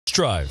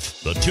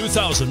Drive the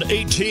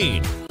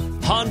 2018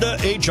 Honda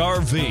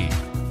HR-V.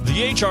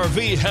 The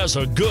HR-V has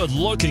a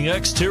good-looking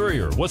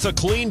exterior with a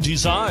clean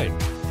design.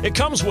 It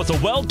comes with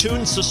a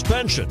well-tuned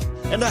suspension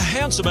and a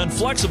handsome and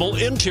flexible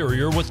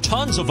interior with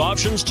tons of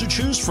options to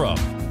choose from,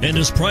 and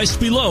is priced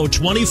below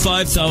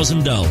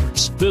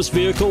 $25,000. This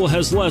vehicle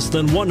has less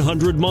than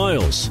 100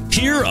 miles.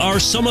 Here are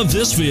some of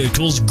this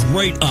vehicle's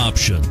great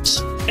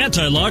options: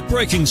 anti-lock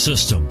braking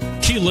system,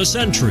 keyless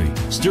entry,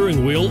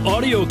 steering wheel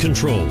audio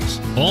controls,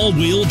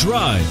 all-wheel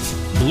drive,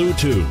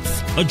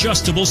 Bluetooth,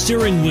 adjustable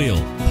steering wheel,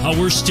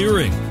 power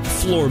steering,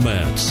 floor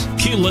mats,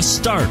 keyless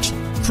start,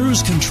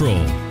 cruise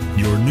control.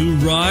 Your new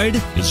ride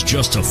is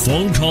just a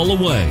phone call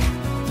away.